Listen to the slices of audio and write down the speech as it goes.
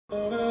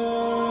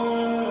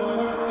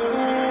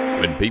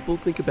When people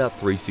think about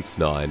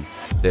 369,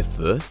 their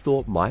first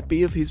thought might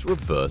be of his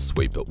reverse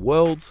sweep at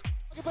Worlds,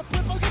 But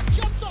Brimo gets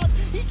jumped on,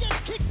 he gets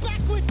kicked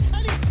backwards, and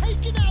he's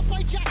taken out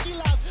by Jackie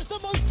Love, the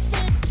most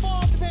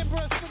fan-farmed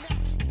member of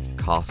Fnatic.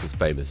 Cass's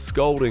famous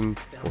scolding,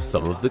 or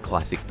some of the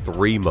classic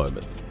 3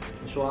 moments.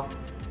 你说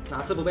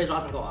哪次不被抓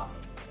成狗啊？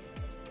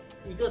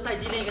一个赛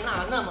季练一个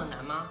那么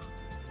难吗？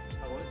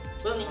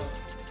不是你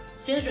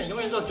先选永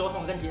远只有酒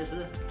桶跟杰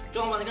斯，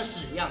酒桶玩的跟屎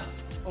一样。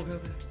OK。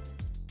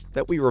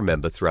 That we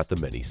remember throughout the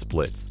many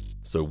splits.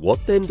 So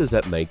what then does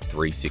that make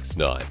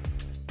 369?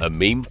 A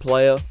meme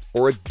player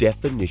or a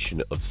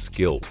definition of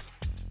skills?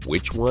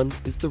 Which one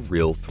is the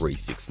real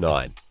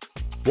 369?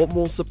 What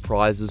more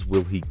surprises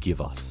will he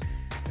give us?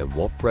 And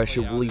what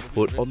pressure will he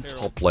put on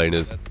top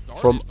laners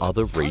from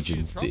other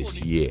regions this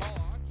year?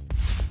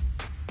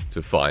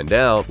 To find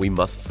out, we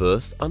must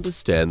first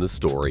understand the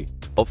story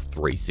of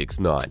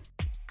 369.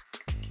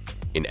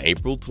 In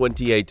April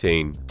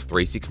 2018,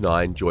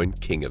 369 joined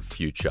King of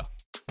Future,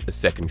 a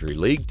secondary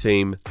league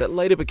team that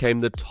later became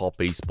the top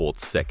esports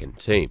second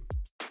team.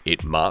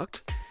 It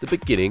marked the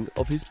beginning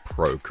of his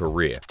pro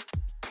career.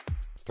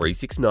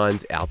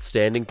 369's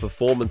outstanding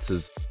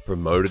performances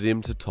promoted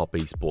him to top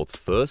esports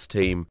first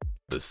team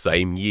the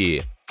same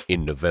year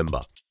in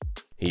November.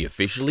 He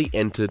officially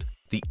entered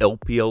the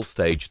LPL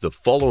stage the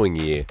following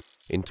year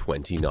in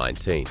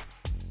 2019.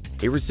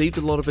 He received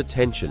a lot of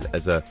attention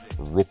as a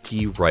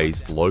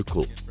rookie-raised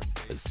local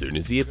as soon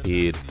as he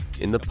appeared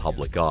in the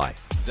public eye.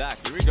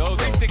 Zach, here we go.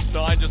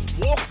 369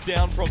 just walks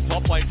down from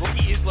top lane.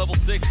 Rookie is level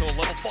 6 or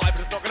level 5, but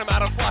it's not going to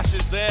matter. Flash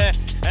is there,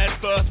 and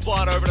first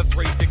blood over to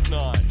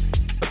 369.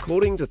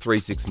 According to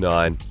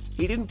 369,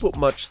 he didn't put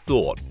much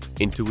thought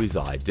into his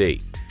ID,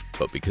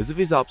 but because of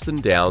his ups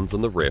and downs on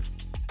the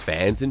Rift,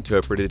 fans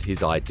interpreted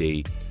his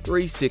ID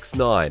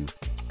 369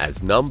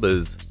 as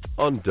numbers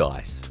on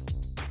dice.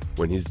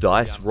 When his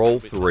dice roll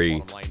 3,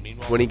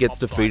 when he gets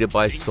defeated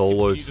by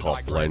solo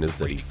top laners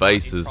that he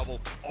faces,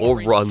 or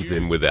runs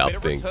in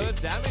without thinking.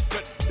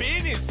 But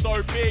Bin is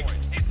so big.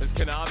 Is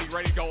Kanavi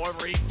ready to go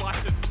over? He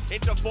flashes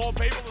into 4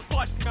 people. The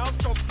slash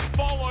Maelstrom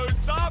follows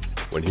up.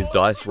 When his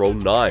dice roll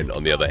 9,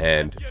 on the other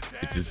hand,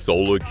 it's his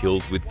solo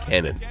kills with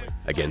Cannon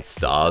against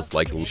stars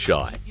like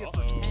Lishai.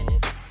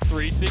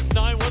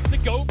 369 wants to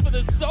go for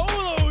the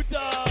solo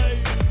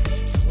dive.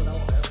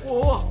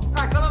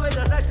 看到没？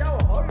等下加我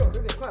好友，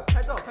有点快，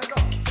拍照。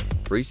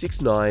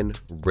 369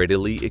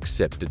 readily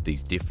accepted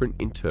these different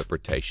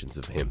interpretations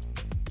of him.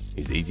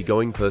 His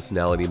easygoing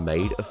personality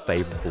made a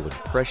favourable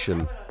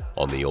impression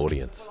on the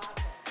audience.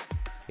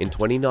 In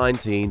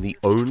 2019, the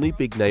only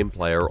big-name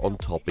player on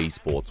top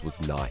esports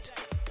was Knight.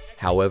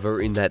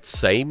 However, in that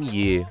same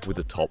year, with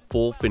a top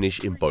 4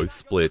 finish in both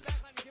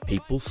splits,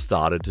 people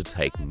started to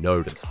take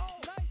notice.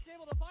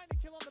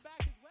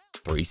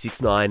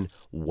 369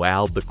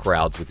 wowed the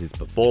crowds with his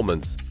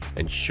performance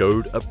and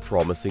showed a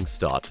promising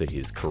start to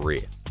his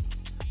career.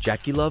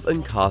 Jackie Love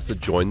and Cass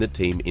joined the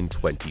team in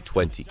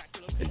 2020,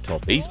 and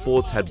Top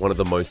Esports had one of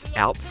the most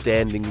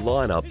outstanding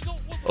lineups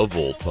of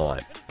all time.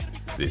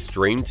 This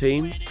dream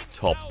team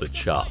topped the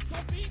charts,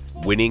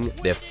 winning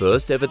their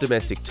first ever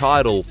domestic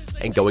title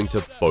and going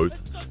to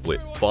both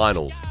split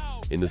finals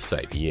in the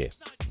same year.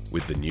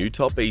 With the new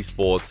Top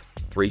Esports,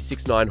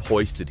 369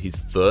 hoisted his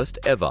first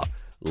ever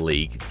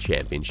League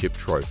Championship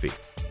trophy.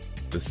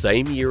 The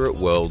same year at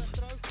Worlds,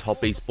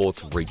 Top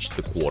Esports reached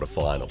the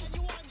quarterfinals.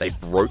 They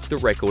broke the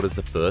record as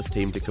the first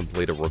team to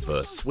complete a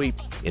reverse sweep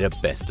in a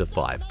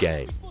best-of-5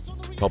 game.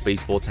 Top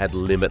Esports had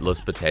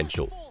limitless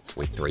potential,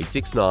 with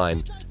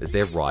 369 as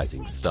their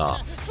rising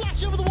star.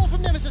 Flash over the wall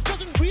from Nemesis,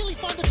 doesn't really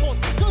find the taunt,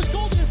 goes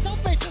golden and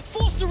self-bait,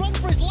 forced to run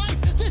for his life.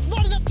 There's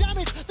not enough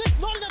damage,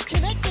 there's not enough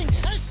connecting,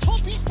 and it's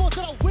Top Esports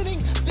that are winning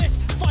this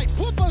fight.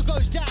 Purpo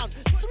goes down.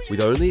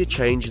 With only a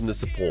change in the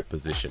support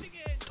position,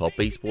 Top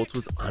Esports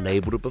was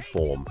unable to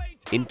perform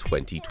in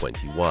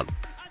 2021.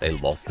 They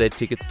lost their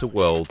tickets to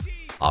Worlds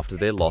after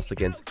their loss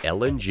against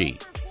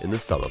LNG in the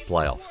summer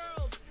playoffs.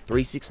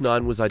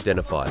 369 was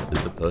identified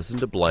as the person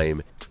to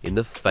blame in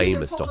the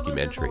famous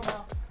documentary.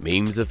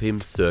 Memes of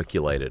him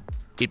circulated.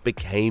 It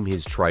became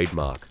his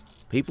trademark.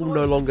 People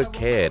no longer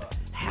cared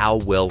how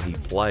well he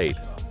played.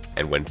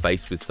 And when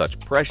faced with such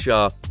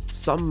pressure,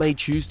 some may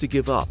choose to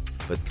give up,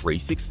 but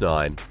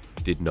 369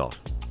 did not.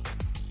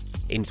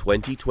 In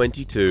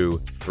 2022,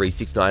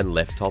 369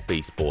 left Top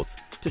Esports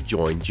to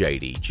join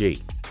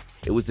JDG.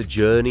 It was a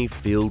journey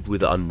filled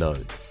with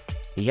unknowns.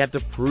 He had to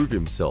prove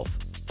himself,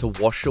 to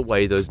wash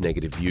away those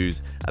negative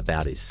views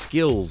about his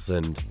skills,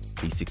 and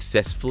he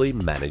successfully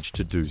managed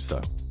to do so.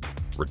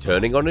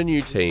 Returning on a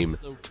new team,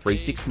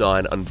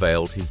 369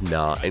 unveiled his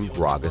Gnar and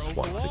Gragas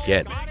once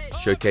again,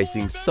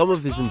 showcasing some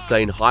of his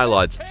insane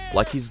highlights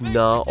like his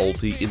Gnar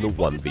ulti in the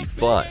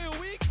 1v5.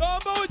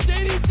 Combo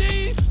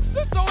JDG,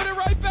 throwing it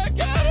right back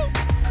at him.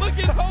 Look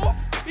at Hope.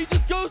 He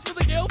just goes for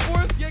the Gale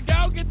Force.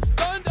 Yagao gets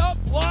stunned up,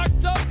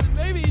 locked up, and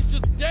maybe he's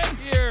just dead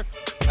here.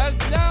 As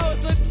now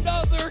it's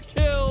another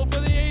kill for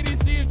the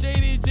ADC of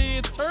JDG.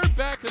 It's turned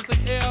back as the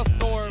Chaos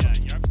Storm.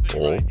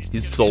 Or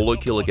his solo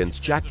kill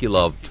against Jackie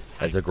Love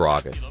as a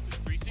Gragas.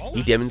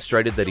 He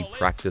demonstrated that he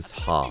practiced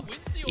hard,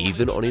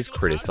 even on his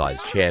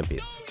criticised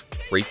champions.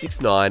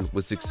 369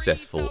 was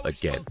successful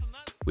again,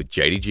 with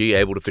JDG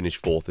able to finish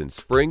 4th in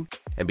spring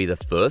and be the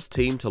first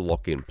team to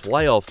lock in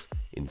playoffs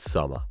in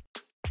summer.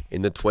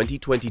 In the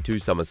 2022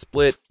 summer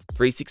split,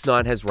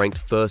 369 has ranked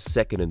 1st,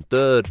 2nd and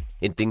 3rd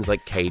in things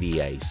like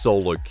KDA,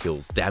 solo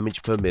kills,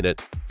 damage per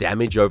minute,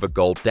 damage over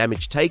gold,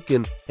 damage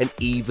taken, and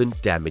even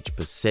damage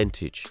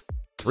percentage.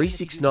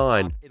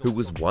 369, who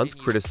was once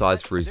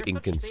criticised for his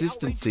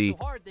inconsistency,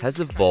 has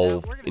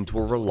evolved into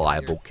a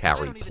reliable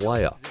carry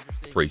player.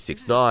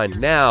 369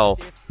 now,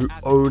 who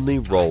only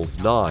rolls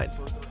 9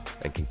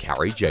 and can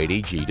carry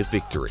JDG to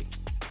victory.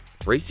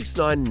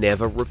 369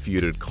 never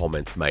refuted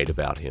comments made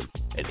about him,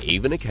 and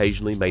even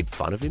occasionally made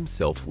fun of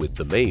himself with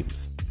the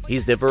memes.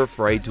 He's never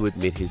afraid to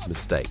admit his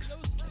mistakes,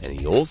 and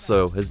he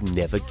also has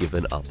never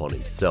given up on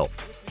himself.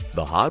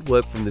 The hard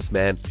work from this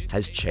man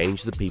has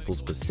changed the people's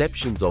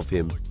perceptions of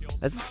him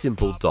as a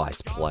simple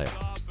dice player.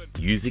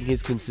 Using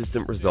his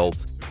consistent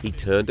results, he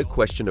turned a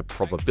question of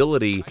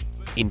probability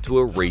into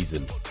a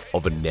reason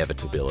of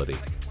inevitability.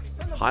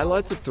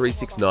 Highlights of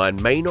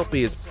 369 may not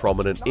be as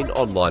prominent in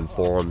online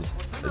forums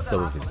as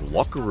some of his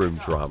locker room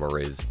drama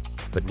is,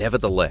 but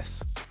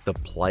nevertheless, the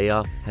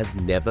player has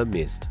never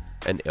missed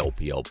an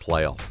LPL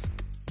playoffs.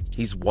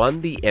 He's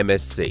won the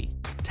MSC,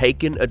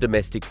 taken a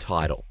domestic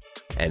title,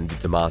 and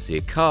the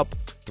Diebaser Cup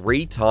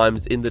 3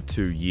 times in the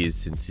 2 years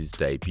since his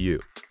debut.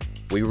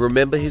 We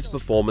remember his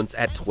performance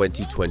at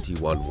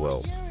 2021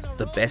 Worlds,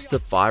 the best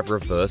of 5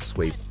 reverse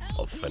sweep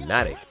of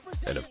Fnatic,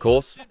 and of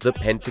course, the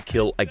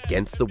pentakill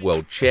against the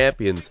world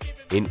champions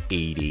in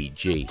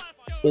EDG.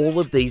 All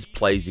of these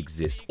plays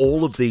exist,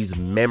 all of these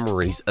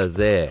memories are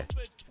there,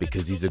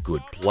 because he's a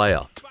good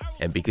player,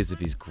 and because of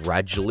his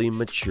gradually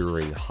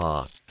maturing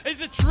heart.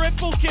 It's a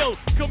triple kill,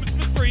 comes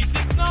for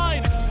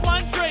 369.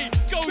 Plantre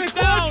goes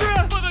down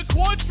for the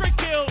quadra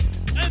kill,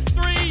 and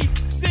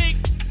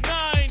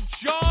 369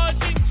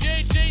 charging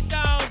JJ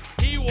down.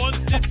 He wants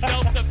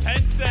himself the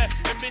penta,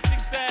 and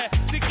missing there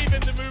to give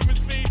him the movement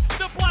speed.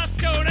 The blast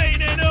cone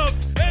ain't enough,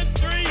 and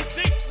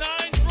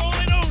 369's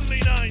rolling only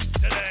 9s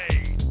today.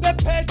 The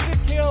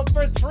pentakill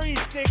for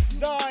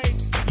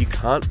 369. You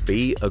can't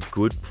be a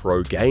good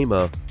pro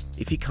gamer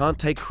if you can't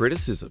take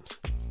criticisms.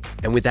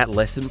 And with that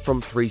lesson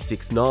from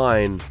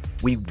 369,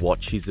 we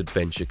watch his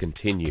adventure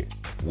continue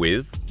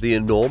with the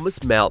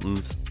enormous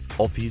mountains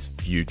of his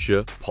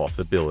future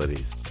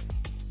possibilities.